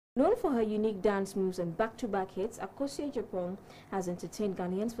Known for her unique dance moves and back-to-back hits, Akosua Adjepong has entertained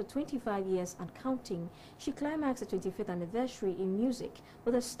Ghanaians for 25 years and counting. She climaxed the 25th anniversary in music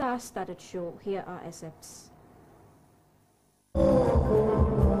with a star-studded show. Here are excerpts.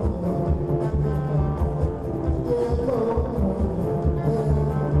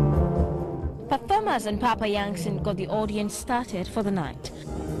 Performers and Papa Yankson got the audience started for the night.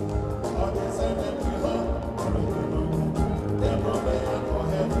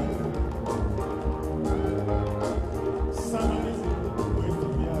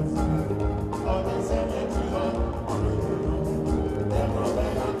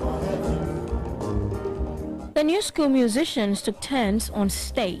 The new school musicians took turns on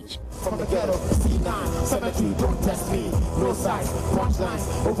stage. From the ghetto, C9, 72, don't test me. No size,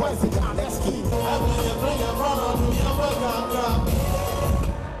 punchlines, or voice it down, that's key.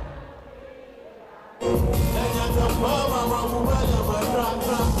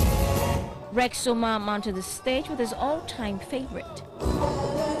 Rex Soma mounted the stage with his all-time favorite.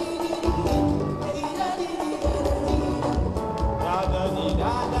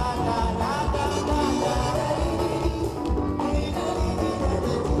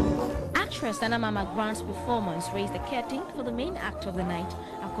 Actress Nana Mama Grant's performance raised the curtain for the main act of the night,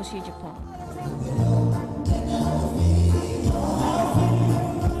 Akosua Adjepong.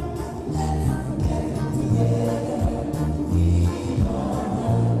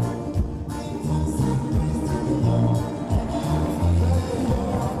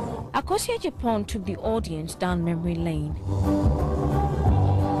 Akosua Adjepong took the audience down memory lane.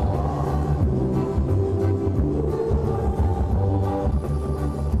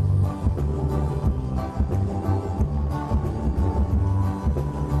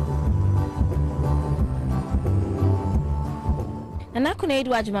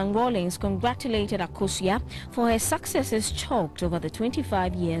 Akosua Adjepong Rawlings congratulated Akosua for her successes chalked over the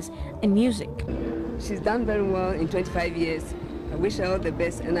 25 years in music. She's done very well in 25 years. I wish her all the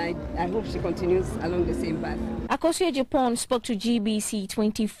best, and I hope she continues along the same path. Akosua Adjepong spoke to GBC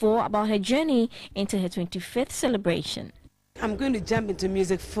 24 about her journey into her 25th celebration. I'm going to jump into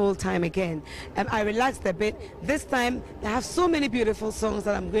music full time again. I relaxed a bit. This time, I have so many beautiful songs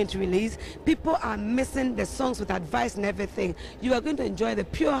that I'm going to release. People are missing the songs with advice and everything. You are going to enjoy the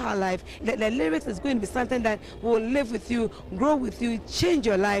pure high life. The lyrics is going to be something that will live with you, grow with you, change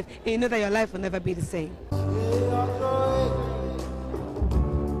your life, and you know that your life will never be the same.